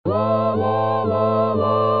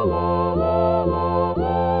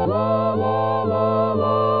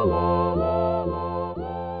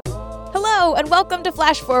welcome to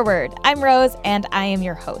Flash Forward. I'm Rose, and I am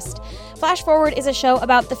your host. Flash Forward is a show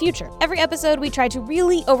about the future. Every episode, we try to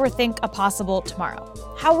really overthink a possible tomorrow.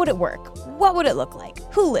 How would it work? What would it look like?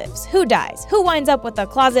 Who lives? Who dies? Who winds up with a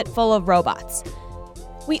closet full of robots?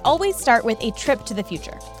 We always start with a trip to the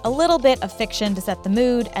future, a little bit of fiction to set the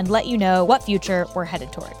mood and let you know what future we're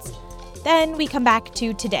headed towards. Then we come back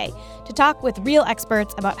to today to talk with real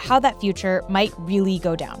experts about how that future might really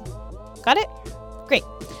go down. Got it? Great.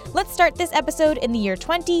 Let's start this episode in the year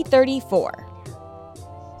 2034.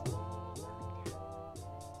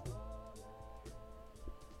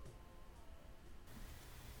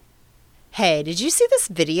 Hey, did you see this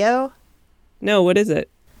video? No, what is it?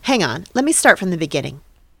 Hang on, let me start from the beginning.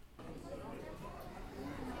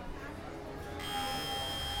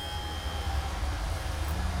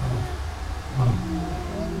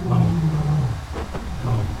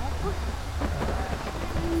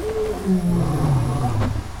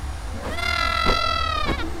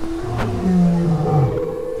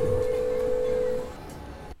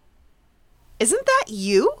 Isn't that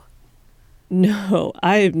you? No,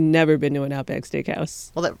 I've never been to an Outback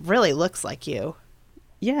Steakhouse. Well, it really looks like you.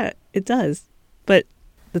 Yeah, it does. But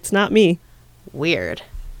that's not me. Weird.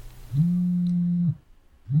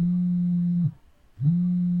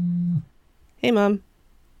 Hey, Mom.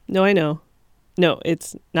 No, I know. No,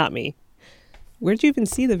 it's not me. Where'd you even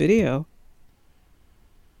see the video?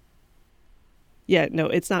 Yeah, no,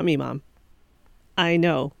 it's not me, Mom. I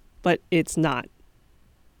know, but it's not.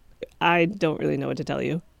 I don't really know what to tell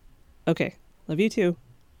you. Okay, love you too.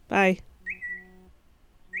 Bye.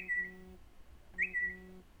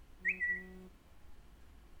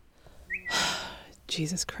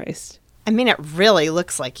 Jesus Christ. I mean, it really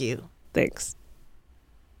looks like you. Thanks.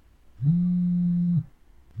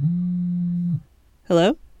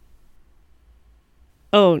 Hello?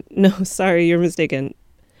 Oh, no, sorry, you're mistaken.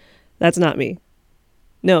 That's not me.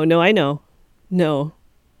 No, I know. No,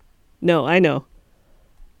 I know.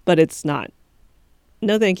 But it's not.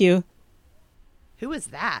 No, thank you. Who is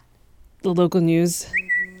that? The local news.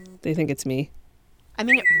 They think it's me. I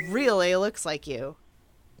mean, it really looks like you.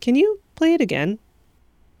 Can you play it again?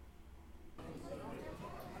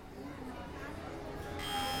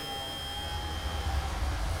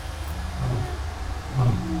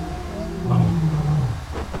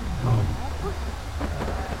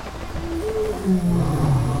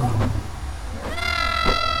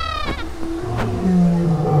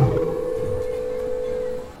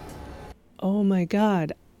 Oh my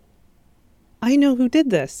God. I know who did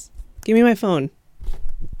this. Give me my phone.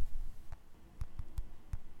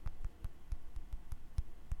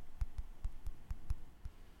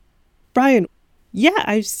 Brian, yeah,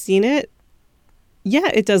 I've seen it. Yeah,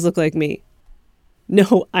 it does look like me.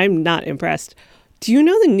 No, I'm not impressed. Do you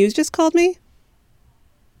know the news just called me?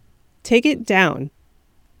 Take it down.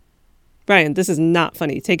 Brian, this is not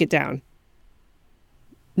funny. Take it down.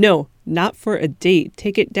 No, not for a date.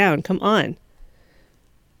 Take it down. Come on.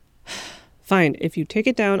 Fine, if you take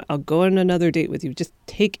it down, I'll go on another date with you. Just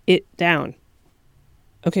take it down.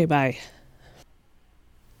 Okay, bye.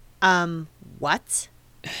 What?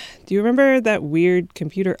 Do you remember that weird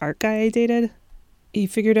computer art guy I dated? He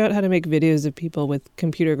figured out how to make videos of people with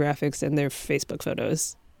computer graphics and their Facebook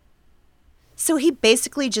photos. So he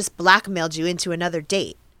basically just blackmailed you into another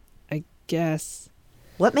date. I guess.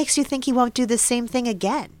 What makes you think he won't do the same thing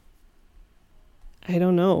again? I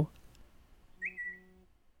don't know.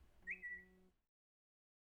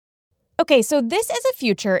 Okay, so this is a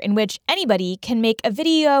future in which anybody can make a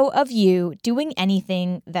video of you doing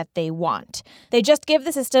anything that they want. They just give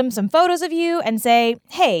the system some photos of you and say,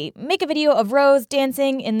 hey, make a video of Rose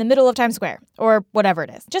dancing in the middle of Times Square, or whatever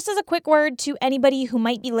it is. Just as a quick word to anybody who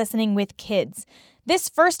might be listening with kids. This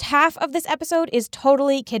first half of this episode is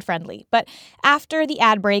totally kid-friendly, but after the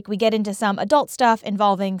ad break, we get into some adult stuff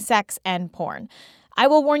involving sex and porn. I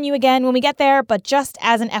will warn you again when we get there, but just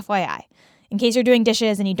as an FYI. In case you're doing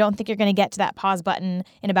dishes and you don't think you're going to get to that pause button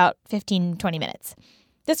in about 15, 20 minutes.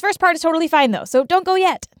 This first part is totally fine, though, so don't go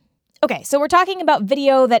yet. Okay, so we're talking about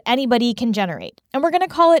video that anybody can generate, and we're going to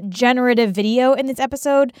call it generative video in this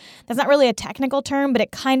episode. That's not really a technical term, but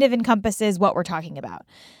it kind of encompasses what we're talking about.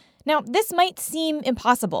 Now, this might seem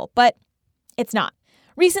impossible, but it's not.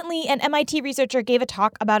 Recently, an MIT researcher gave a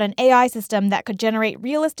talk about an AI system that could generate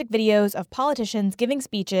realistic videos of politicians giving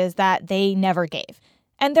speeches that they never gave.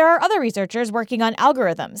 And there are other researchers working on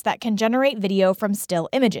algorithms that can generate video from still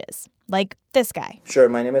images, like this guy. Sure,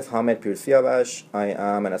 my name is Hamed Pirsiavash. I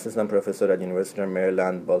am an assistant professor at University of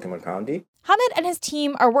Maryland, Baltimore County. Hamed and his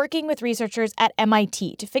team are working with researchers at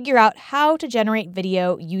MIT to figure out how to generate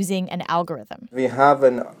video using an algorithm. We have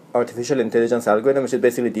an artificial intelligence algorithm, which is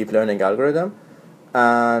basically a deep learning algorithm.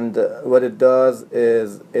 And what it does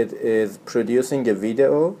is it is producing a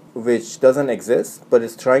video which doesn't exist, but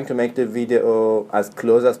it's trying to make the video as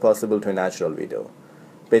close as possible to a natural video.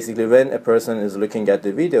 Basically, when a person is looking at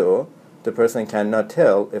the video, the person cannot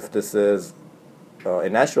tell if this is a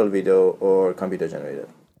natural video or computer generated.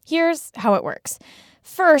 Here's how it works.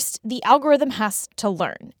 First, the algorithm has to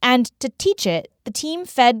learn. And to teach it, the team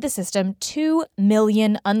fed the system 2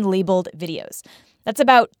 million unlabeled videos. That's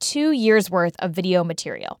about 2 years' worth of video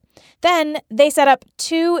material. Then they set up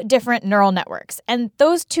 2 different neural networks, and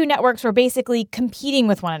those 2 networks were basically competing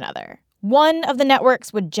with one another. One of the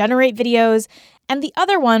networks would generate videos, and the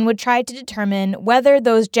other one would try to determine whether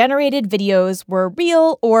those generated videos were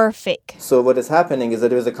real or fake. So what is happening is that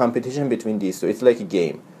there is a competition between these two. It's like a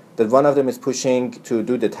game. That one of them is pushing to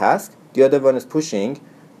do the task, the other one is pushing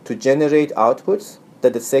to generate outputs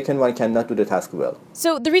that the second one cannot do the task well.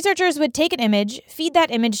 So the researchers would take an image, feed that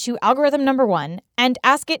image to algorithm number 1, and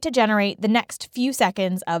ask it to generate the next few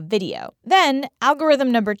seconds of video. Then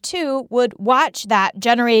algorithm number 2 would watch that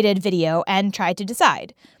generated video and try to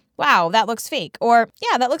decide, wow, that looks fake, or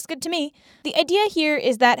yeah, that looks good to me. The idea here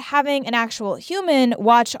is that having an actual human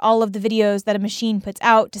watch all of the videos that a machine puts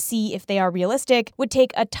out to see if they are realistic would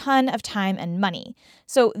take a ton of time and money.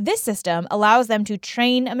 So this system allows them to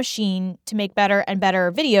train a machine to make better and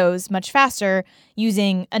better videos much faster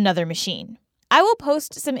using another machine. I will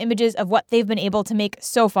post some images of what they've been able to make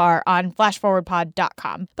so far on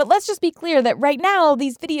flashforwardpod.com. But let's just be clear that right now,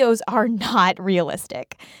 these videos are not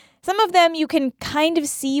realistic. Some of them you can kind of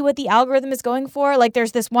see what the algorithm is going for. Like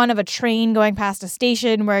there's this one of a train going past a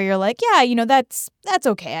station where you're like, yeah, you know, that's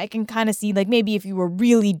okay. I can kind of see like maybe if you were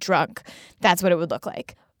really drunk, that's what it would look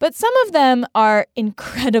like. But some of them are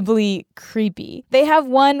incredibly creepy. They have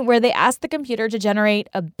one where they ask the computer to generate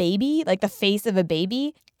a baby, like the face of a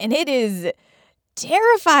baby, and it is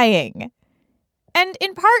terrifying. And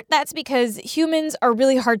in part, that's because humans are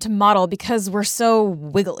really hard to model because we're so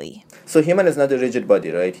wiggly. So human is not a rigid body,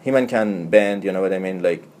 right? Human can bend, you know what I mean?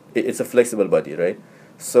 Like, it's a flexible body, right?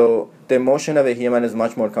 So the motion of a human is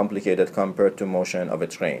much more complicated compared to motion of a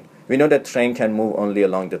train. We know that train can move only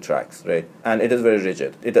along the tracks, right? And it is very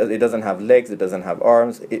rigid. It doesn't have legs, it doesn't have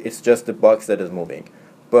arms, it's just the box that is moving.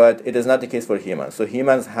 But it is not the case for humans. So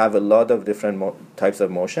humans have a lot of different types of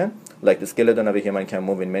motion. Like the skeleton of a human can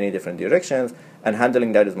move in many different directions, and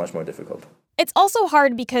handling that is much more difficult. It's also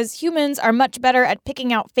hard because humans are much better at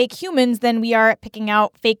picking out fake humans than we are at picking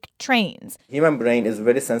out fake trains. Human brain is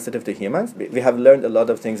very sensitive to humans. We have learned a lot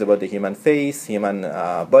of things about the human face, human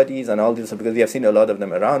bodies, and all this because we have seen a lot of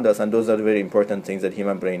them around us, and those are very important things that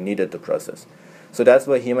human brain needed to process. So that's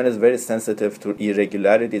why human is very sensitive to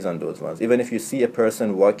irregularities on those ones. Even if you see a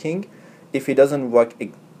person walking, if he doesn't walk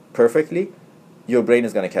perfectly, your brain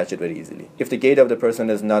is going to catch it very easily. If the gait of the person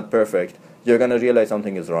is not perfect, you're going to realize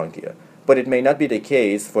something is wrong here. But it may not be the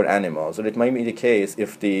case for animals, or it might be the case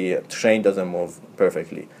if the train doesn't move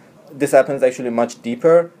perfectly. This happens actually much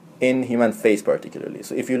deeper in human face particularly.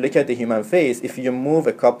 So if you look at the human face, if you move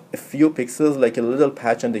a few pixels, like a little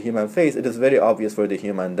patch on the human face, it is very obvious for the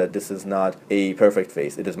human that this is not a perfect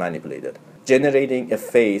face, it is manipulated. Generating a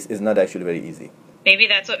face is not actually very easy. Maybe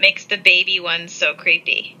that's what makes the baby ones so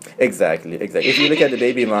creepy. Exactly. If you look at the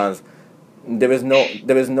baby ones, there is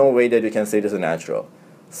no way that you can say this is natural.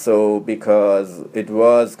 So because it's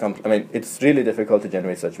really difficult to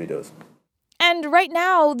generate such videos. And right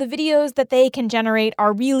now, the videos that they can generate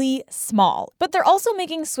are really small, but they're also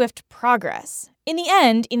making swift progress. In the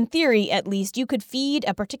end, in theory at least, you could feed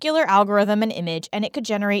a particular algorithm an image and it could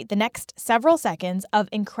generate the next several seconds of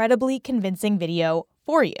incredibly convincing video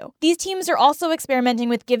for you. These teams are also experimenting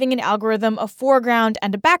with giving an algorithm a foreground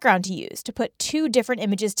and a background to use to put 2 different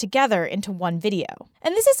images together into one video.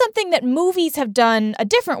 And this is something that movies have done a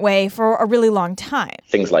different way for a really long time.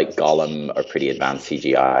 Things like Gollum are pretty advanced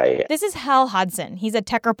CGI. This is Hal Hodson. He's a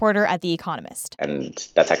tech reporter at The Economist. And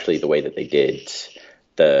that's actually the way that they did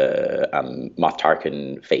the Moff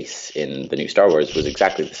Tarkin face in the new Star Wars was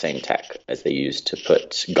exactly the same tech as they used to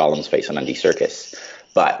put Gollum's face on Andy Serkis,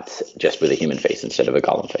 but just with a human face instead of a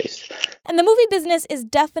Gollum face. And the movie business is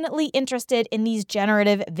definitely interested in these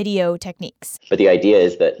generative video techniques. But the idea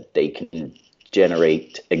is that they can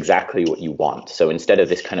generate exactly what you want. So instead of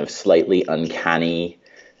this kind of slightly uncanny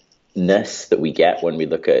ness that we get when we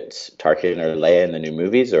look at Tarkin or Leia in the new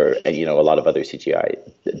movies, or a lot of other CGI,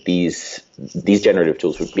 these generative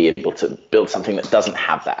tools would be able to build something that doesn't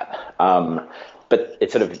have that. But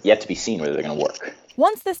it's sort of yet to be seen whether they're going to work.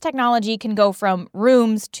 Once this technology can go from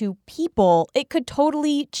rooms to people, it could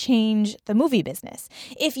totally change the movie business.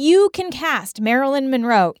 If you can cast Marilyn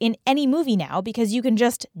Monroe in any movie now because you can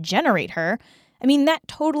just generate her, that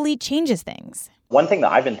totally changes things. One thing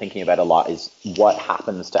that I've been thinking about a lot is what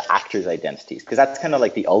happens to actors' identities, because that's kind of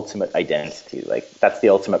like the ultimate identity. Like that's the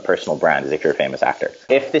ultimate personal brand, is if you're a famous actor.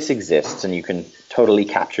 If this exists and you can totally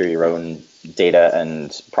capture your own data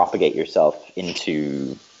and propagate yourself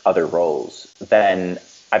into other roles, then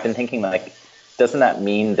I've been thinking, like, doesn't that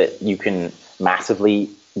mean that you can massively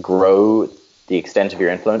grow the extent of your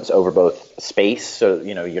influence over both space? So,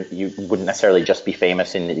 you wouldn't necessarily just be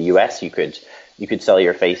famous in the US. You could sell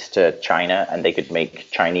your face to China and they could make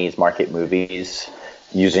Chinese market movies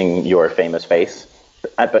using your famous face.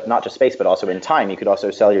 But not just space, but also in time. You could also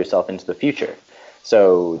sell yourself into the future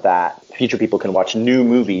so that future people can watch new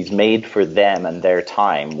movies made for them and their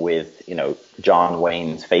time with, John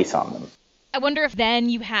Wayne's face on them. I wonder if then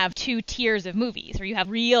you have two tiers of movies where you have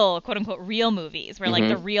real, quote unquote, real movies where like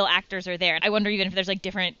the real actors are there. I wonder even if there's like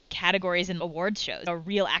different categories in awards shows. A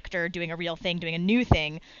real actor doing a real thing, doing a new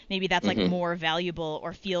thing, maybe that's like more valuable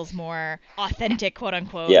or feels more authentic, quote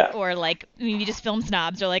unquote. Yeah. Or like maybe just film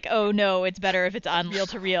snobs are like, oh no, it's better if it's on reel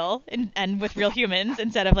to reel and with real humans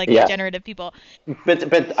instead of like generative people.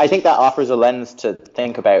 But I think that offers a lens to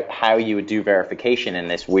think about how you would do verification in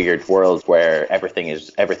this weird world where everything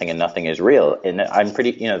and nothing is real. And I'm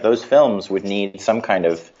pretty, those films would need some kind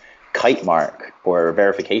of kite mark or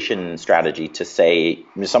verification strategy to say,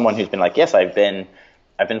 someone who's been like, yes, I've been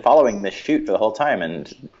following this shoot for the whole time,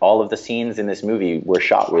 and all of the scenes in this movie were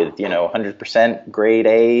shot with 100% grade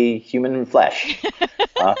A human flesh.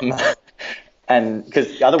 And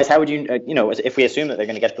because otherwise, how would you, if we assume that they're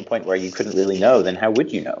going to get to the point where you couldn't really know, then how would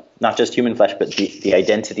you know? Not just human flesh, but the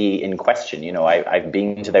identity in question. I've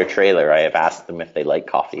been to their trailer. I have asked them if they like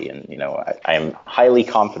coffee. And, I am highly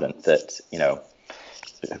confident that,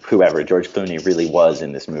 whoever George Clooney really was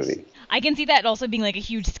in this movie. I can see that also being like a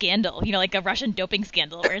huge scandal, like a Russian doping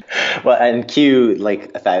scandal. Well, and cue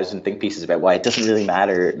like 1,000 think pieces about why it doesn't really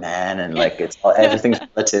matter, man. And like everything's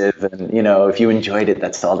relative. And, if you enjoyed it,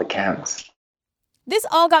 that's all that counts. This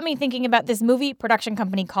all got me thinking about this movie production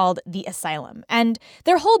company called The Asylum. And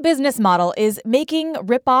their whole business model is making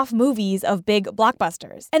rip-off movies of big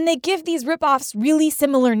blockbusters. And they give these rip-offs really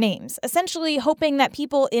similar names, essentially hoping that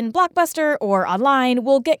people in Blockbuster or online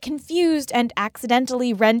will get confused and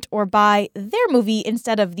accidentally rent or buy their movie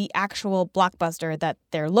instead of the actual blockbuster that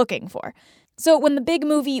they're looking for. So when the big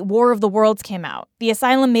movie War of the Worlds came out, The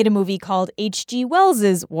Asylum made a movie called H.G.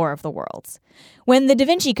 Wells's War of the Worlds. When The Da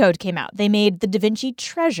Vinci Code came out, they made The Da Vinci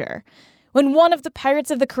Treasure. When one of the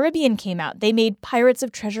Pirates of the Caribbean came out, they made Pirates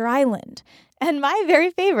of Treasure Island. And my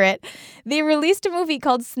very favorite, they released a movie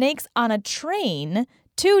called Snakes on a Train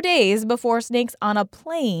 2 days before Snakes on a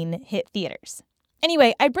Plane hit theaters.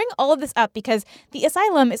 Anyway, I bring all of this up because The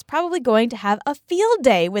Asylum is probably going to have a field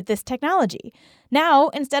day with this technology. Now,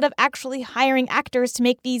 instead of actually hiring actors to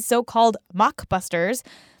make these so-called mockbusters,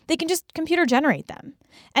 they can just computer generate them.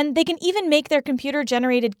 And they can even make their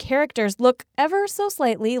computer-generated characters look ever so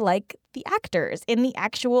slightly like the actors in the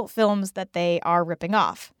actual films that they are ripping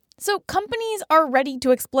off. So companies are ready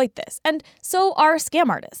to exploit this, and so are scam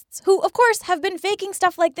artists, who, of course, have been faking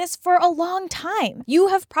stuff like this for a long time. You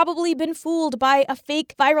have probably been fooled by a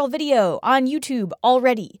fake viral video on YouTube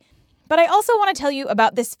already. But I also want to tell you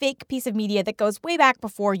about this fake piece of media that goes way back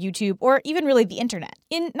before YouTube or even really the internet.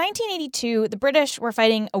 In 1982, the British were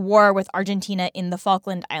fighting a war with Argentina in the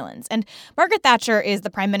Falkland Islands, and Margaret Thatcher is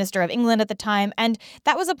the Prime Minister of England at the time, and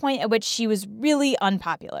that was a point at which she was really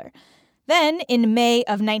unpopular. Then, in May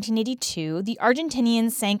of 1982, the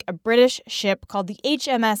Argentinians sank a British ship called the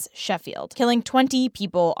HMS Sheffield, killing 20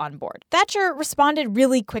 people on board. Thatcher responded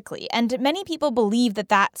really quickly, and many people believe that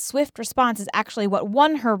that swift response is actually what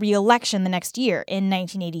won her re-election the next year in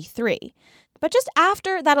 1983. But just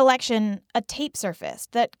after that election, a tape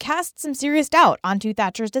surfaced that cast some serious doubt onto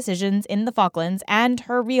Thatcher's decisions in the Falklands and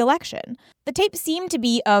her re-election. The tape seemed to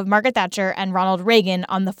be of Margaret Thatcher and Ronald Reagan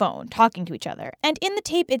on the phone, talking to each other. And in the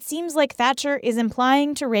tape, it seems like Thatcher is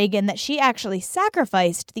implying to Reagan that she actually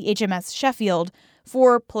sacrificed the HMS Sheffield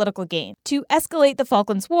for political gain, to escalate the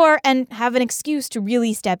Falklands War and have an excuse to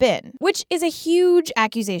really step in, which is a huge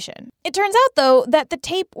accusation. It turns out, though, that the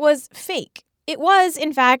tape was fake. It was,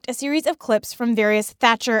 in fact, a series of clips from various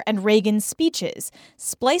Thatcher and Reagan speeches,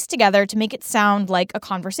 spliced together to make it sound like a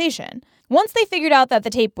conversation. Once they figured out that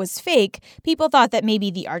the tape was fake, people thought that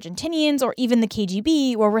maybe the Argentinians or even the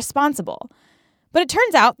KGB were responsible. But it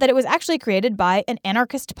turns out that it was actually created by an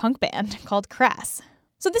anarchist punk band called Crass.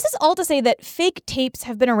 So this is all to say that fake tapes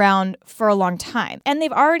have been around for a long time, and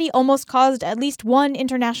they've already almost caused at least one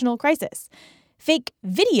international crisis. Fake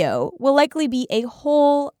video will likely be a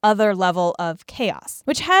whole other level of chaos,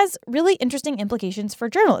 which has really interesting implications for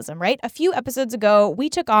journalism, right? A few episodes ago, we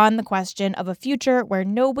took on the question of a future where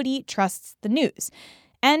nobody trusts the news.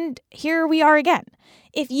 And here we are again.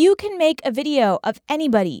 If you can make a video of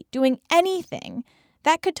anybody doing anything,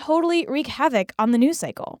 that could totally wreak havoc on the news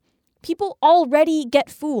cycle. People already get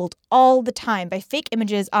fooled all the time by fake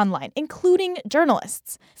images online, including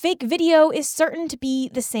journalists. Fake video is certain to be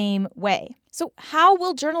the same way. So how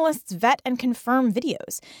will journalists vet and confirm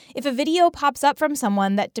videos? If a video pops up from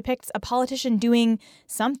someone that depicts a politician doing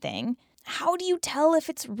something, how do you tell if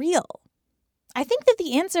it's real? I think that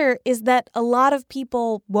the answer is that a lot of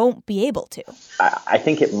people won't be able to. I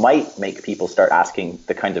think it might make people start asking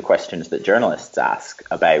the kinds of questions that journalists ask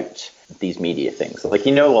about these media things. Like,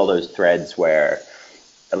 all those threads where,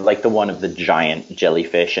 like the one of the giant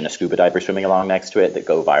jellyfish and a scuba diver swimming along next to it that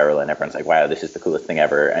go viral and everyone's like, wow, this is the coolest thing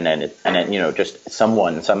ever. And then just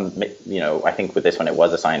I think with this one, it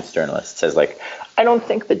was a science journalist says like, I don't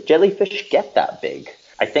think that jellyfish get that big.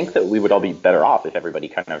 I think that we would all be better off if everybody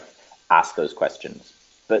kind of ask those questions,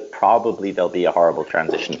 but probably there'll be a horrible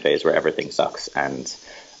transition phase where everything sucks and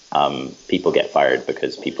people get fired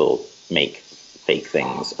because people make fake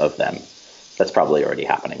things of them. That's probably already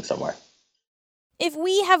happening somewhere. If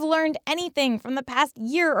we have learned anything from the past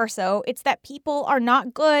year or so, it's that people are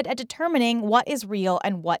not good at determining what is real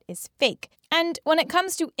and what is fake. And when it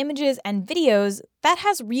comes to images and videos, that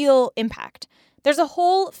has real impact. There's a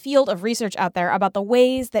whole field of research out there about the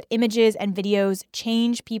ways that images and videos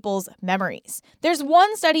change people's memories. There's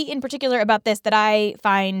one study in particular about this that I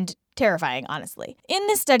find terrifying, honestly. In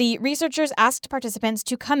this study, researchers asked participants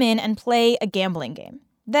to come in and play a gambling game.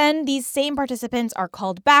 Then these same participants are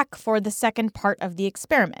called back for the second part of the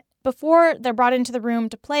experiment. Before they're brought into the room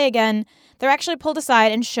to play again, they're actually pulled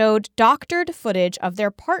aside and showed doctored footage of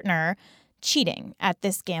their partner cheating at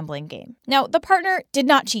this gambling game. Now, the partner did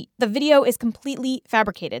not cheat. The video is completely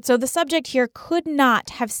fabricated, so the subject here could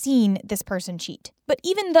not have seen this person cheat. But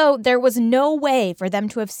even though there was no way for them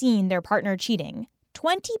to have seen their partner cheating,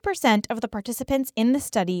 20% of the participants in the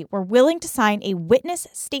study were willing to sign a witness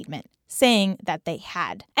statement saying that they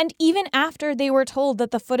had. And even after they were told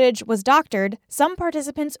that the footage was doctored, some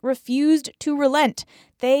participants refused to relent.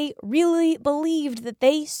 They really believed that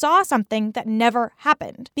they saw something that never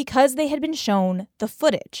happened because they had been shown the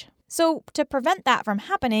footage. So to prevent that from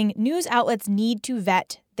happening, news outlets need to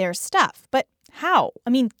vet their stuff. But how? I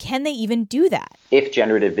mean, can they even do that? If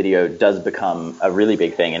generative video does become a really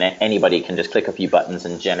big thing and anybody can just click a few buttons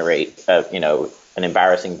and generate, an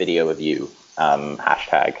embarrassing video of you,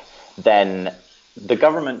 hashtag, then the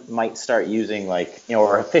government might start using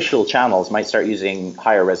or official channels might start using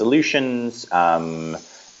higher resolutions, more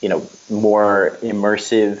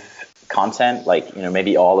immersive content,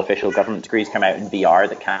 maybe all official government degrees come out in VR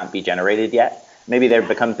that can't be generated yet. Maybe there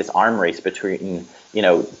becomes this arm race between,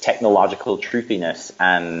 technological truthiness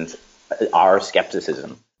and our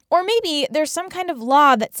skepticism. Or maybe there's some kind of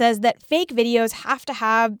law that says that fake videos have to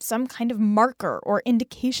have some kind of marker or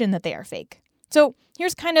indication that they are fake. So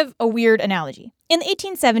here's kind of a weird analogy. In the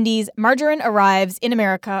 1870s, margarine arrives in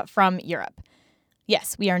America from Europe.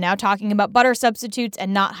 Yes, we are now talking about butter substitutes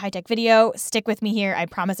and not high-tech video. Stick with me here. I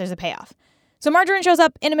promise there's a payoff. So margarine shows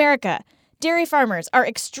up in America. Dairy farmers are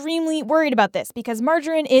extremely worried about this because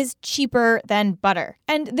margarine is cheaper than butter.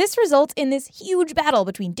 And this results in this huge battle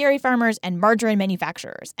between dairy farmers and margarine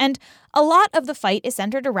manufacturers. And a lot of the fight is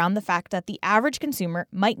centered around the fact that the average consumer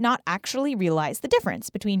might not actually realize the difference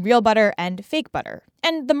between real butter and fake butter.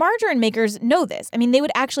 And the margarine makers know this. I mean, they would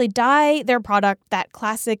actually dye their product that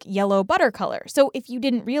classic yellow butter color. So if you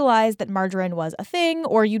didn't realize that margarine was a thing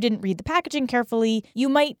or you didn't read the packaging carefully, you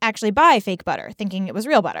might actually buy fake butter thinking it was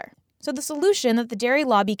real butter. So the solution that the dairy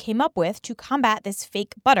lobby came up with to combat this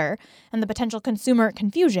fake butter and the potential consumer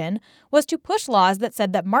confusion was to push laws that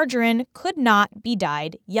said that margarine could not be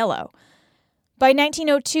dyed yellow. By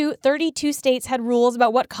 1902, 32 states had rules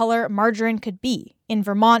about what color margarine could be. In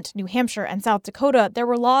Vermont, New Hampshire, and South Dakota, there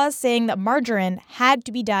were laws saying that margarine had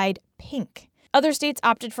to be dyed pink. Other states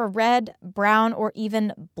opted for red, brown, or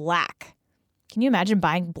even black. Can you imagine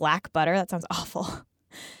buying black butter? That sounds awful.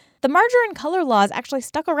 The margarine color laws actually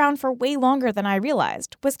stuck around for way longer than I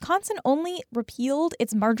realized. Wisconsin only repealed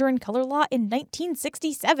its margarine color law in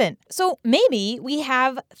 1967. So maybe we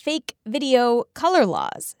have fake video color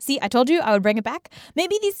laws. See, I told you I would bring it back.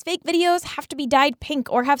 Maybe these fake videos have to be dyed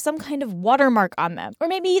pink or have some kind of watermark on them. Or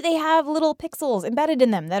maybe they have little pixels embedded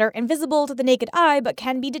in them that are invisible to the naked eye but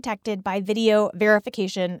can be detected by video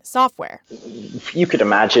verification software. You could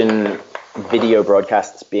imagine video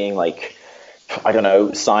broadcasts being I don't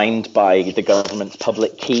know, signed by the government's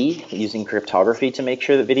public key using cryptography to make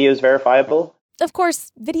sure that video is verifiable. Of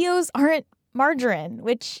course, videos aren't margarine,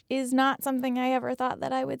 which is not something I ever thought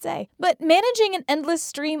that I would say. But managing an endless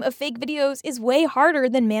stream of fake videos is way harder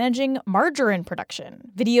than managing margarine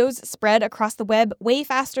production. Videos spread across the web way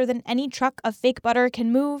faster than any truck of fake butter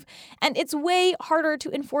can move, and it's way harder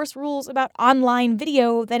to enforce rules about online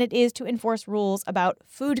video than it is to enforce rules about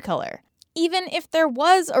food color. Even if there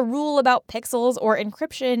was a rule about pixels or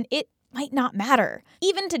encryption, it might not matter.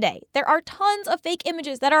 Even today, there are tons of fake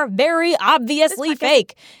images that are very obviously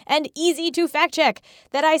fake and easy to fact check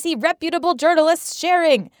that I see reputable journalists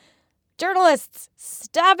sharing. Journalists,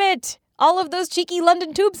 stop it! All of those cheeky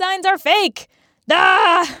London tube signs are fake!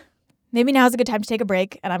 Ah! Maybe now's a good time to take a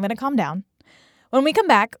break, and I'm going to calm down. When we come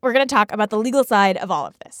back, we're going to talk about the legal side of all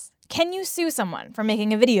of this. Can you sue someone for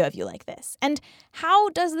making a video of you like this? And how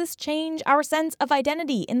does this change our sense of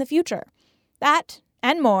identity in the future? That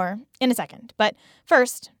and more in a second. But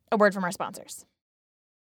first, a word from our sponsors.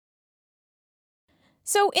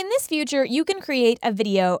 So in this future, you can create a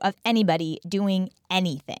video of anybody doing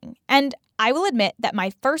anything. And I will admit that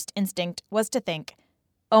my first instinct was to think,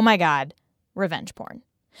 oh my God, revenge porn.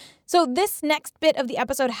 So this next bit of the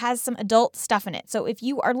episode has some adult stuff in it. So if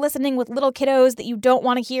you are listening with little kiddos that you don't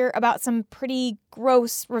want to hear about some pretty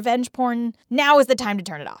gross revenge porn, now is the time to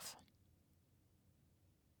turn it off.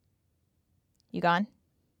 You gone?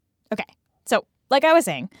 Okay. So, like I was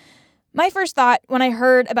saying, my first thought when I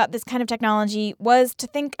heard about this kind of technology was to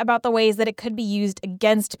think about the ways that it could be used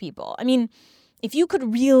against people. I mean, if you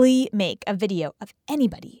could really make a video of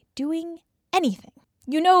anybody doing anything,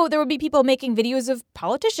 you know there would be people making videos of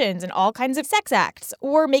politicians and all kinds of sex acts,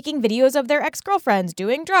 or making videos of their ex-girlfriends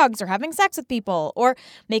doing drugs or having sex with people, or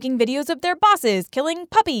making videos of their bosses killing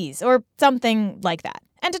puppies, or something like that.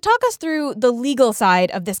 And to talk us through the legal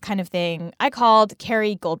side of this kind of thing, I called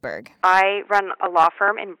Carrie Goldberg. I run a law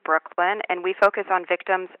firm in Brooklyn, and we focus on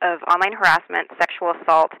victims of online harassment, sexual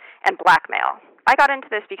assault, and blackmail. I got into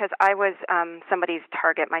this because I was somebody's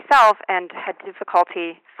target myself and had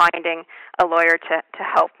difficulty finding a lawyer to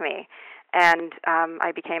help me. And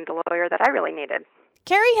I became the lawyer that I really needed.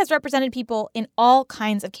 Carrie has represented people in all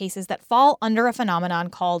kinds of cases that fall under a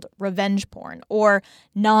phenomenon called revenge porn, or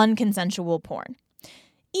non-consensual porn.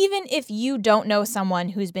 Even if you don't know someone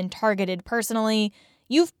who's been targeted personally,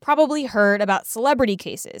 you've probably heard about celebrity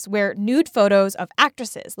cases where nude photos of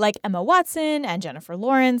actresses like Emma Watson and Jennifer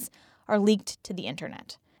Lawrence are leaked to the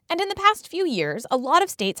internet. And in the past few years, a lot of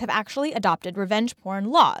states have actually adopted revenge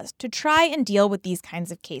porn laws to try and deal with these kinds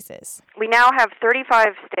of cases. We now have 35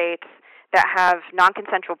 states that have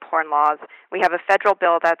non-consensual porn laws. We have a federal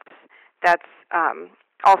bill that's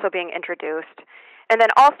also being introduced. And then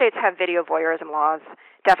all states have video voyeurism laws,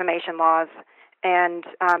 defamation laws, and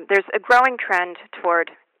there's a growing trend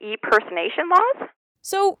toward e-personation laws.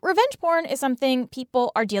 So revenge porn is something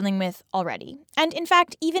people are dealing with already. And in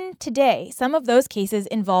fact, even today, some of those cases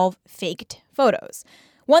involve faked photos.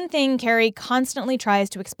 One thing Carrie constantly tries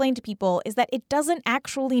to explain to people is that it doesn't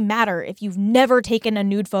actually matter if you've never taken a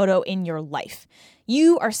nude photo in your life.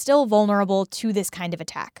 You are still vulnerable to this kind of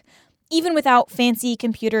attack, even without fancy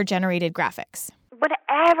computer-generated graphics.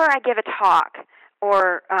 Whenever I give a talk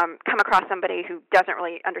or come across somebody who doesn't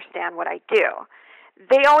really understand what I do,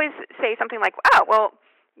 they always say something like, "Oh, well,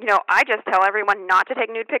 I just tell everyone not to take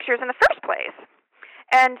nude pictures in the first place."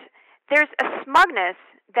 And there's a smugness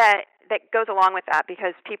that goes along with that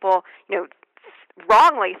because people,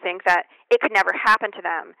 wrongly think that it could never happen to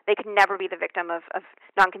them. They could never be the victim of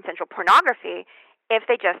non-consensual pornography if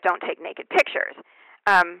they just don't take naked pictures.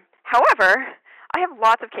 However, I have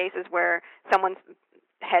lots of cases where someone's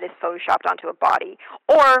head is photoshopped onto a body,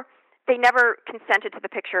 or they never consented to the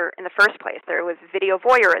picture in the first place. There was video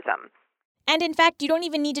voyeurism. And in fact, you don't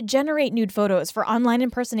even need to generate nude photos for online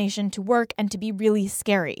impersonation to work and to be really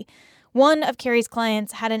scary. One of Carrie's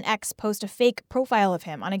clients had an ex post a fake profile of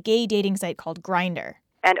him on a gay dating site called Grindr.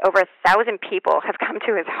 And over 1,000 people have come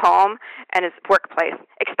to his home and his workplace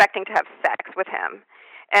expecting to have sex with him.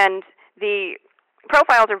 And the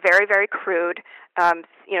profiles are very, very crude,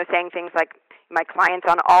 saying things like, "My client's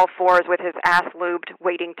on all fours with his ass lubed,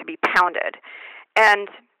 waiting to be pounded." And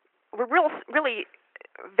we're really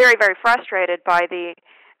very, very frustrated by the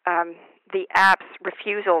app's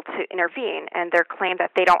refusal to intervene and their claim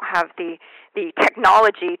that they don't have the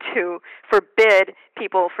technology to forbid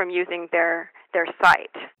people from using their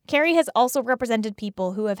site. Carrie has also represented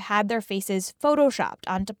people who have had their faces photoshopped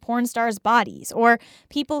onto porn stars' bodies, or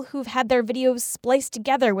people who've had their videos spliced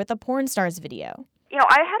together with a porn star's video.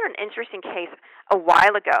 I had an interesting case a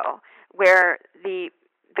while ago where the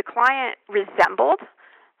client resembled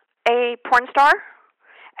a porn star.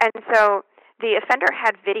 And so the offender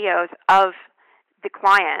had videos of the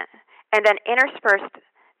client and then interspersed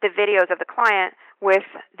the videos of the client with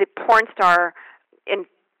the porn star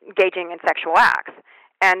engaging in sexual acts,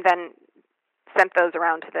 and then sent those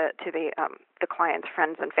around to the client's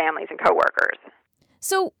friends and families and coworkers.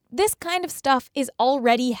 So this kind of stuff is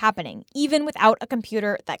already happening, even without a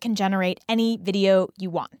computer that can generate any video you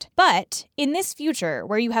want. But in this future,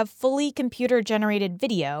 where you have fully computer-generated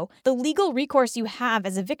video, the legal recourse you have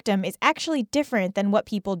as a victim is actually different than what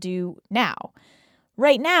people do now.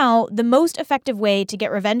 Right now, the most effective way to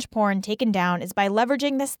get revenge porn taken down is by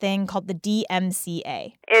leveraging this thing called the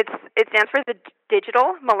DMCA. It stands for the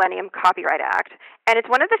Digital Millennium Copyright Act, and it's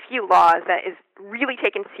one of the few laws that is really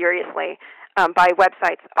taken seriously by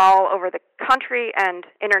websites all over the country and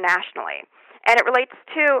internationally. And it relates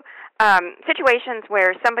to situations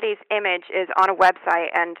where somebody's image is on a website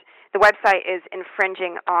and the website is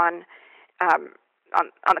infringing on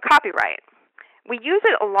the copyright. We use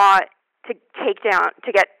it a lot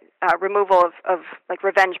to get removal of like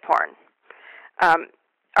revenge porn.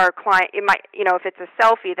 Our client, it might, if it's a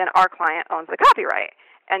selfie, then our client owns the copyright.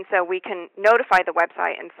 And so we can notify the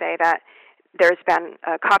website and say that there's been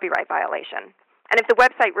a copyright violation. And if the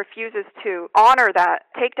website refuses to honor that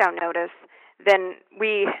takedown notice, then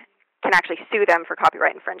we can actually sue them for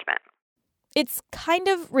copyright infringement. It's kind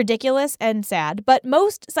of ridiculous and sad, but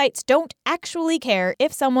most sites don't actually care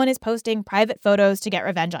if someone is posting private photos to get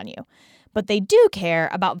revenge on you. But they do care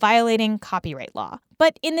about violating copyright law.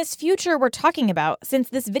 But in this future we're talking about, since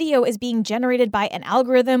this video is being generated by an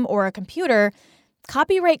algorithm or a computer,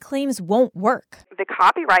 copyright claims won't work. The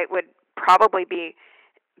copyright would probably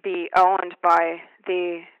be owned by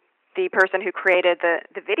the person who created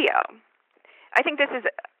the video. I think this is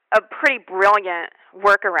a pretty brilliant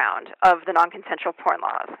workaround of the non-consensual porn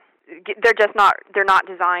laws. They're not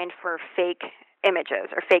designed for fake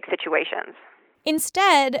images or fake situations.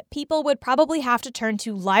 Instead, people would probably have to turn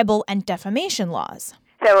to libel and defamation laws.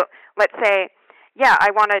 So let's say, I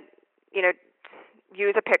want to,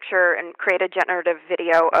 use a picture and create a generative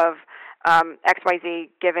video of XYZ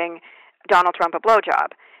giving Donald Trump a blowjob.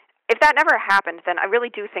 If that never happened, then I really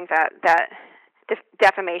do think that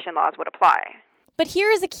defamation laws would apply. But here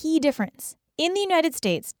is a key difference. In the United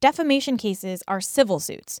States, defamation cases are civil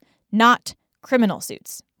suits, not criminal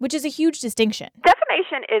suits, which is a huge distinction.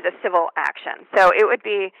 Defamation is a civil action. So it would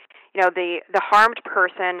be, the harmed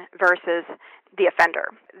person versus the offender.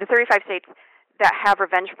 The 35 states that have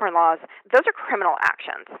revenge porn laws, those are criminal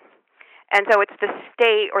actions. And so it's the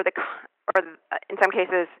state or in some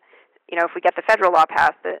cases, if we get the federal law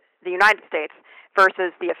passed, the United States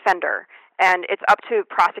versus the offender. And it's up to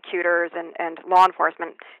prosecutors and law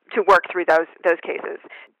enforcement to work through those cases.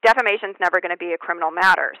 Defamation is never going to be a criminal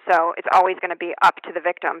matter, so it's always going to be up to the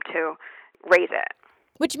victim to raise it.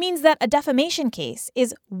 Which means that a defamation case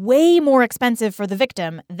is way more expensive for the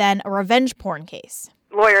victim than a revenge porn case.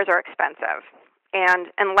 Lawyers are expensive, and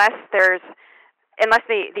unless the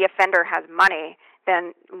offender has money,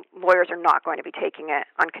 then lawyers are not going to be taking it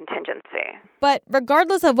on contingency. But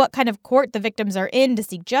regardless of what kind of court the victims are in to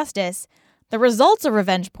seek justice, the results of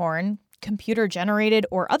revenge porn, computer-generated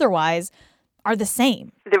or otherwise, are the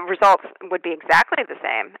same. The results would be exactly the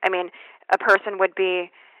same. I mean, a person would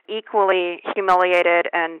be equally humiliated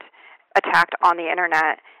and attacked on the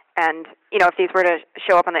internet. And, if these were to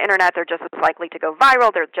show up on the internet, they're just as likely to go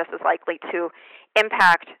viral. They're just as likely to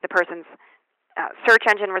impact the person's search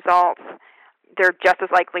engine results. They're just as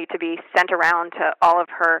likely to be sent around to all of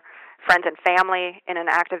her friends and family in an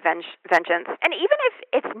act of vengeance. And even if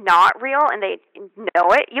it's not real and they know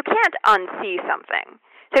it, you can't unsee something.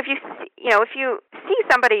 So if you see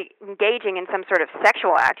somebody engaging in some sort of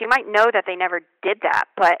sexual act, you might know that they never did that,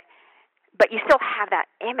 but you still have that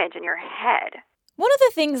image in your head. One of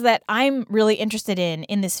the things that I'm really interested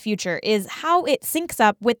in this future is how it syncs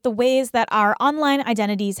up with the ways that our online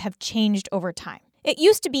identities have changed over time. It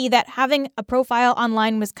used to be that having a profile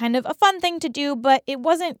online was kind of a fun thing to do, but it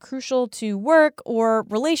wasn't crucial to work or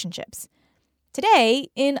relationships. Today,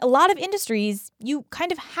 in a lot of industries, you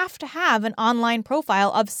kind of have to have an online profile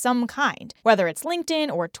of some kind, whether it's LinkedIn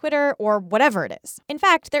or Twitter or whatever it is. In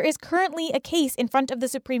fact, there is currently a case in front of the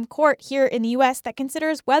Supreme Court here in the US that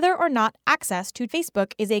considers whether or not access to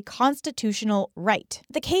Facebook is a constitutional right.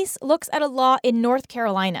 The case looks at a law in North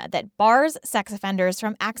Carolina that bars sex offenders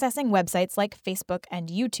from accessing websites like Facebook and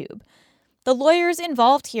YouTube. The lawyers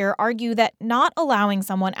involved here argue that not allowing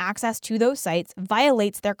someone access to those sites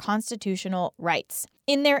violates their constitutional rights.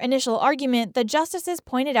 In their initial argument, the justices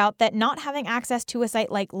pointed out that not having access to a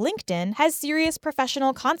site like LinkedIn has serious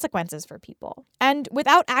professional consequences for people. And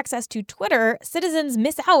without access to Twitter, citizens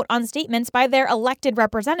miss out on statements by their elected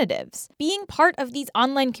representatives. Being part of these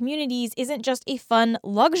online communities isn't just a fun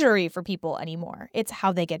luxury for people anymore. It's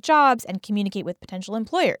how they get jobs and communicate with potential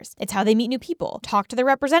employers. It's how they meet new people, talk to their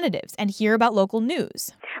representatives, and hear about local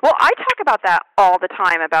news. Well, I talk about that all the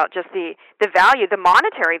time, about just the value, the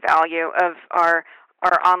monetary value of our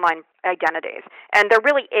online identities. And there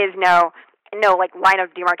really is no like line of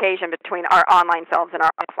demarcation between our online selves and our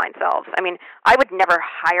offline selves. I mean, I would never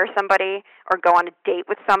hire somebody or go on a date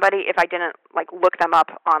with somebody if I didn't like look them up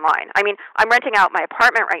online. I mean, I'm renting out my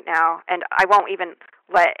apartment right now, and I won't even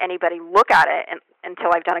let anybody look at it until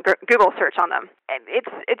I've done a Google search on them.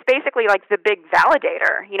 It's basically like the big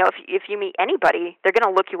validator. You know, if you meet anybody, they're going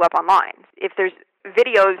to look you up online. If there's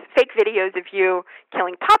fake videos of you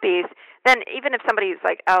killing puppies, then even if somebody's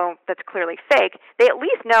like, oh, that's clearly fake, they at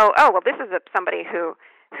least know, oh, well, this is somebody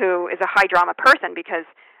who is a high drama person because,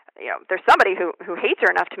 you know, there's somebody who hates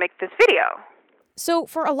her enough to make this video. So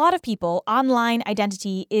for a lot of people, online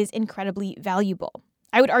identity is incredibly valuable.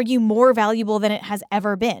 I would argue more valuable than it has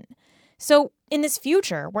ever been. So in this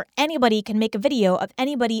future where anybody can make a video of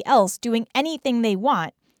anybody else doing anything they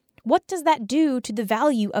want, what does that do to the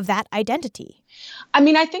value of that identity? I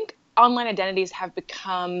mean, I think online identities have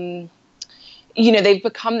become, they've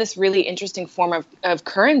become this really interesting form of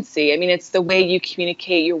currency. I mean, it's the way you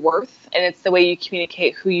communicate your worth, and it's the way you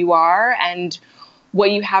communicate who you are and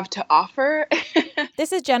what you have to offer.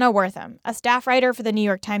 This is Jenna Wortham, a staff writer for the New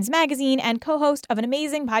York Times Magazine and co-host of an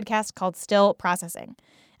amazing podcast called Still Processing.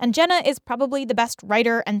 And Jenna is probably the best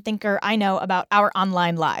writer and thinker I know about our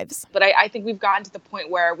online lives. But I think we've gotten to the point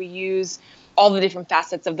where we use all the different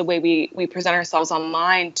facets of the way we present ourselves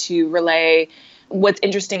online to relay what's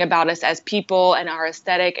interesting about us as people and our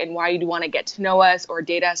aesthetic and why you'd want to get to know us or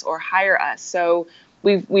date us or hire us. So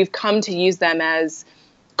we've come to use them as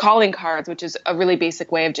calling cards, which is a really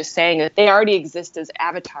basic way of just saying that they already exist as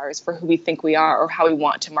avatars for who we think we are or how we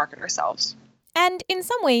want to market ourselves. And in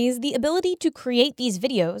some ways, the ability to create these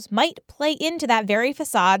videos might play into that very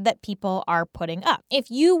facade that people are putting up. If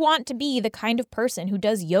you want to be the kind of person who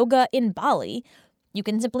does yoga in Bali, you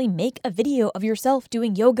can simply make a video of yourself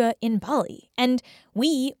doing yoga in Bali. And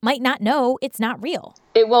we might not know it's not real.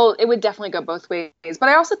 It would definitely go both ways. But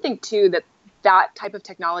I also think, too, that type of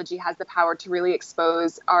technology has the power to really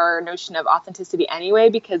expose our notion of authenticity anyway,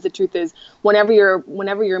 because the truth is whenever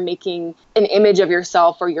you're making an image of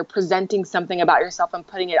yourself or you're presenting something about yourself and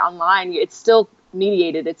putting it online, it's still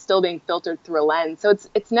mediated, it's still being filtered through a lens. So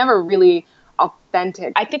it's never really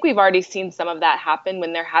authentic. I think we've already seen some of that happen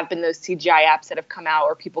when there have been those CGI apps that have come out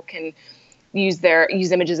where people can use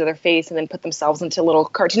images of their face and then put themselves into little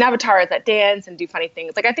cartoon avatars that dance and do funny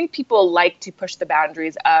things. Like, I think people like to push the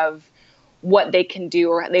boundaries of what they can do,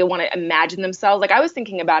 or they want to imagine themselves. Like, I was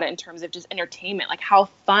thinking about it in terms of just entertainment, like how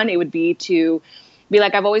fun it would be to be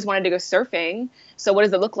like, I've always wanted to go surfing. So what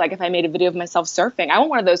does it look like if I made a video of myself surfing? I want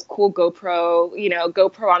one of those cool GoPro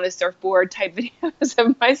on the surfboard type videos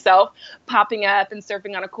of myself popping up and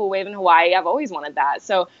surfing on a cool wave in Hawaii. I've always wanted that.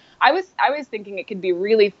 So I was thinking it could be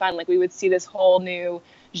really fun. Like, we would see this whole new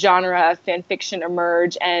genre of fan fiction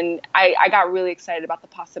emerge, and I got really excited about the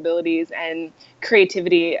possibilities and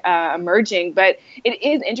creativity emerging. But it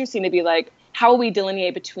is interesting to be like, how will we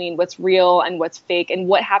delineate between what's real and what's fake, and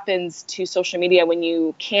what happens to social media when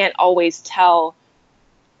you can't always tell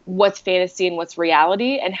what's fantasy and what's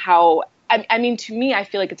reality? And how, I mean, to me, I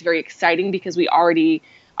feel like it's very exciting because we already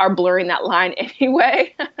are blurring that line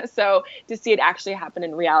anyway. So to see it actually happen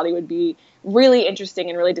in reality would be really interesting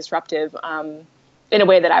and really disruptive, in a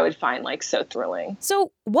way that I would find like so thrilling.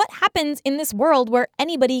 So what happens in this world where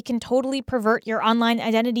anybody can totally pervert your online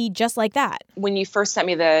identity just like that? When you first sent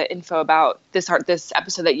me the info about this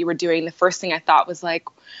episode that you were doing, the first thing I thought was like,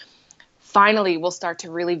 finally we'll start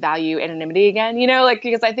to really value anonymity again,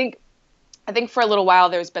 because I think for a little while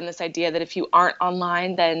there's been this idea that if you aren't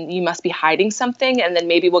online, then you must be hiding something. And then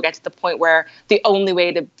maybe we'll get to the point where the only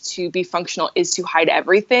way to be functional is to hide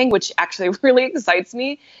everything, which actually really excites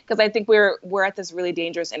me, because I think we're at this really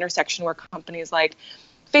dangerous intersection where companies like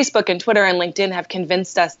Facebook and Twitter and LinkedIn have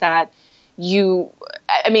convinced us that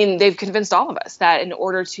they've convinced all of us that in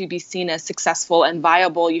order to be seen as successful and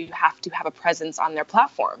viable, you have to have a presence on their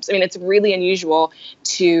platforms. I mean, it's really unusual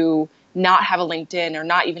to not have a LinkedIn or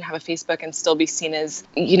not even have a Facebook and still be seen as,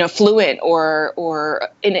 fluent or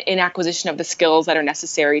in acquisition of the skills that are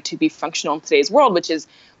necessary to be functional in today's world, which is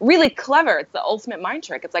really clever. It's the ultimate mind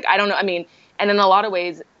trick. It's like, I don't know. I mean, and in a lot of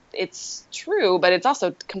ways, it's true, but it's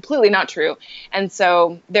also completely not true. And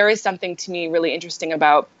so there is something to me really interesting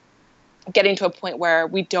about getting to a point where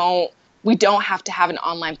we don't have to have an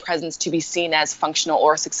online presence to be seen as functional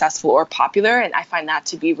or successful or popular. And I find that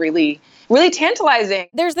to be really, really tantalizing.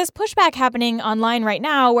 There's this pushback happening online right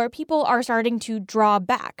now where people are starting to draw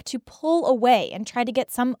back, to pull away and try to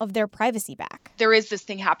get some of their privacy back. There is this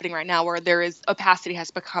thing happening right now where opacity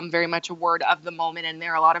has become very much a word of the moment. And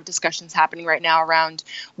there are a lot of discussions happening right now around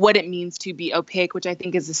what it means to be opaque, which I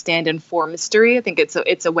think is a stand-in for mystery. I think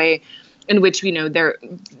it's a way in which,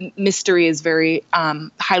 mystery is very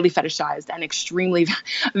highly fetishized and extremely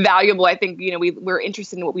valuable. I think, we're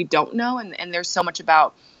interested in what we don't know. And there's so much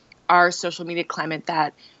about our social media climate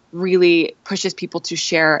that really pushes people to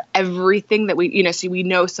share everything that we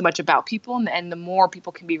know so much about people. And the more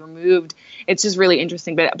people can be removed, it's just really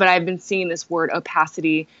interesting. But I've been seeing this word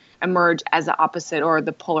opacity emerge as the opposite, or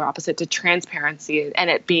the polar opposite, to transparency,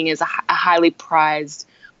 and it being as a highly prized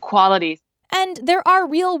quality. And there are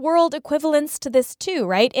real-world equivalents to this too,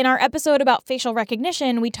 right? In our episode about facial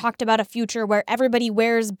recognition, we talked about a future where everybody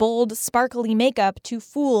wears bold, sparkly makeup to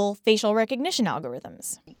fool facial recognition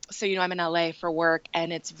algorithms. So, I'm in LA for work,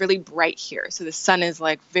 and it's really bright here. So the sun is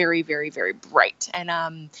like very, very, very bright.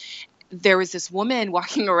 And there was this woman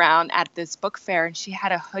walking around at this book fair, and she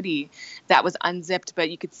had a hoodie that was unzipped, but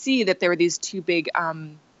you could see that there were these two big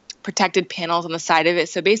protected panels on the side of it.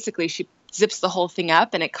 So basically, she zips the whole thing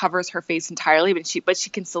up and it covers her face entirely, but she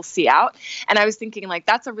can still see out. And I was thinking, like,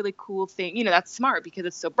 that's a really cool thing. That's smart because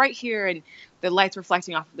it's so bright here and the light's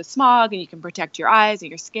reflecting off of the smog, and you can protect your eyes and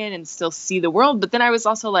your skin and still see the world. But then I was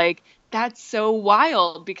also like, that's so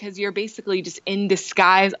wild because you're basically just in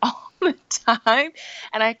disguise all the time.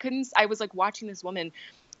 And I was like watching this woman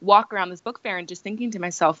walk around this book fair and just thinking to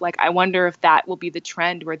myself, like, I wonder if that will be the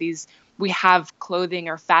trend where we have clothing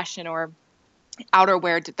or fashion or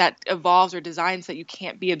outerwear that evolves, or designs that you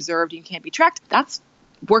can't be observed, you can't be tracked. That's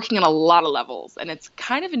working on a lot of levels, and it's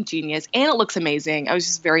kind of ingenious, and it looks amazing. I was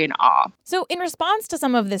just very in awe. So in response to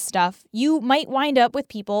some of this stuff, you might wind up with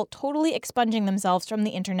people totally expunging themselves from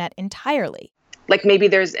the internet entirely. Like maybe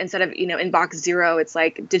there's, instead of, inbox 0, it's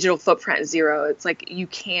like digital footprint 0. It's like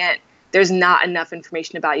there's not enough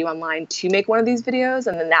information about you online to make one of these videos,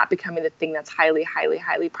 and then that becoming the thing that's highly, highly,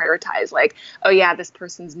 highly prioritized. Like, oh yeah, this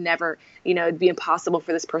person's never, it'd be impossible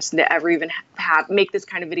for this person to ever even make this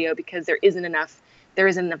kind of video because there isn't enough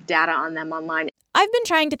data on them online. I've been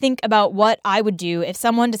trying to think about what I would do if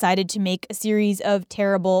someone decided to make a series of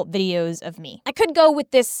terrible videos of me. I could go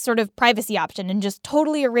with this sort of privacy option and just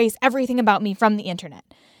totally erase everything about me from the internet.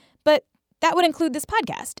 But that would include this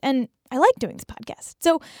podcast, and I like doing this podcast.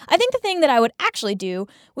 So I think the thing that I would actually do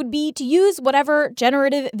would be to use whatever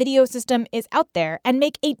generative video system is out there and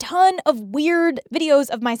make a ton of weird videos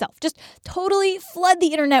of myself. Just totally flood the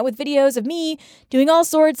internet with videos of me doing all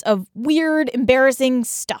sorts of weird, embarrassing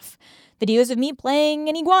stuff. Videos of me playing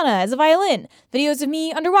an iguana as a violin. Videos of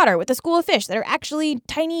me underwater with a school of fish that are actually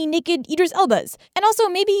tiny, naked Idris Elbas. And also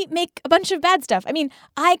maybe make a bunch of bad stuff. I mean,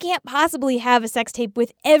 I can't possibly have a sex tape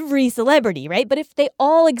with every celebrity, right? But if they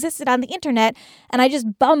all existed on the internet and I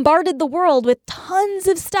just bombarded the world with tons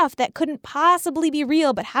of stuff that couldn't possibly be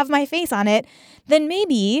real but have my face on it, then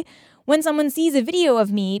maybe when someone sees a video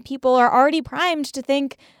of me, people are already primed to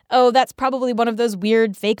think, oh, that's probably one of those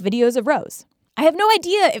weird fake videos of Rose. I have no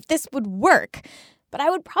idea if this would work, but I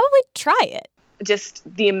would probably try it. Just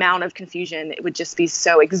the amount of confusion, it would just be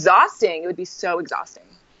so exhausting. It would be so exhausting.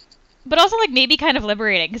 But also, like, maybe kind of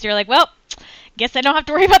liberating, because you're like, well, guess I don't have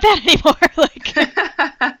to worry about that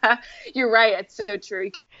anymore. You're right. It's so true.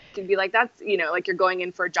 You can be like, that's, like you're going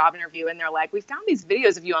in for a job interview and they're like, we found these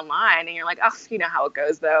videos of you online. And you're like, oh, you know how it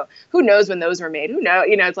goes, though. Who knows when those were made? Who knows?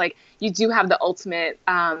 It's like you do have the ultimate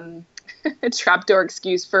trapdoor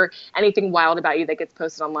excuse for anything wild about you that gets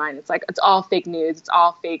posted online. It's like, it's all fake news. It's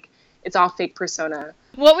all fake persona.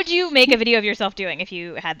 What would you make a video of yourself doing if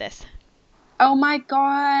you had this? Oh my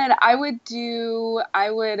God. I would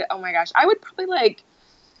probably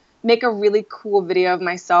make a really cool video of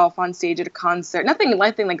myself on stage at a concert. Nothing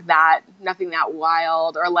like that. Nothing that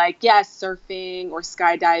wild, or surfing or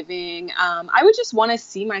skydiving. I would just want to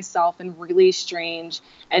see myself in really strange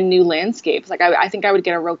and new landscapes. Like I think I would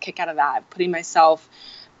get a real kick out of that, putting myself,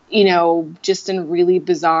 just in really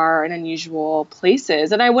bizarre and unusual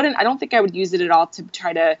places. And I don't think I would use it at all to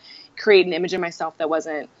try to create an image of myself that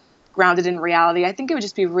wasn't grounded in reality. I think it would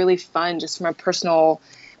just be really fun, just from a personal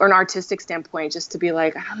or an artistic standpoint, just to be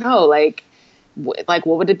like, I don't know, like like,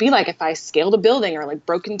 what would it be like if I scaled a building or like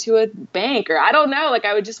broke into a bank, or I don't know, like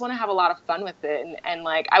I would just want to have a lot of fun with it. And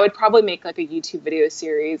like, I would probably make like a YouTube video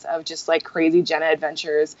series of just like crazy Jenna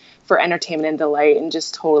adventures for entertainment and delight and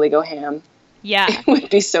just totally go ham. Yeah. It would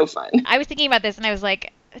be so fun. I was thinking about this and I was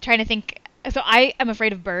like trying to think. So I am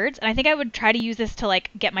afraid of birds, and I think I would try to use this to like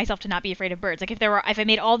get myself to not be afraid of birds. Like if I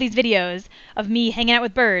made all these videos of me hanging out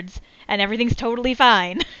with birds and everything's totally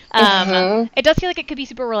fine, it does feel like it could be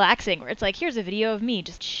super relaxing. Where it's like, here's a video of me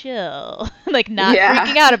just chill, like not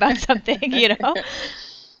freaking out about something, you know.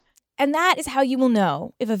 And that is how you will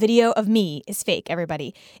know if a video of me is fake,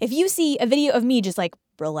 everybody. If you see a video of me just like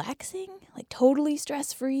relaxing, like totally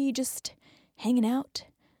stress-free, just hanging out,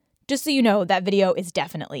 just so you know that video is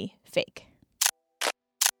definitely fake.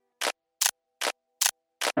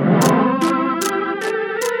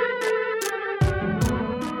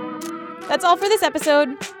 That's all for this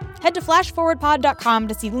episode. Head to flashforwardpod.com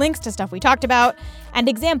to see links to stuff we talked about and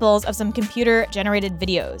examples of some computer-generated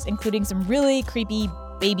videos, including some really creepy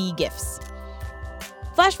baby GIFs.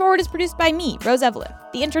 Flash Forward is produced by me, Rose Evelyn.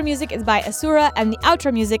 The intro music is by Asura, and the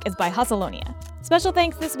outro music is by Hustleonia. Special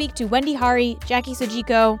thanks this week to Wendy Hari, Jackie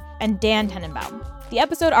Sojiko, and Dan Tenenbaum. The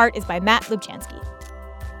episode art is by Matt Lubchansky.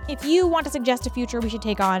 If you want to suggest a future we should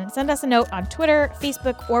take on, send us a note on Twitter,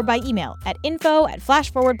 Facebook, or by email at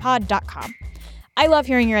info@flashforwardpod.com. I love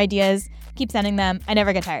hearing your ideas. Keep sending them. I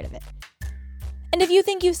never get tired of it. And if you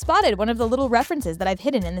think you've spotted one of the little references that I've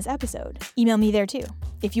hidden in this episode, email me there too.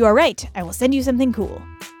 If you are right, I will send you something cool.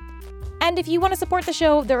 And if you want to support the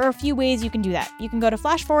show, there are a few ways you can do that. You can go to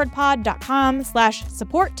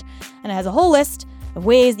flashforwardpod.com/support, and it has a whole list of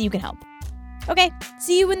ways that you can help. Okay,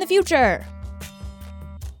 see you in the future!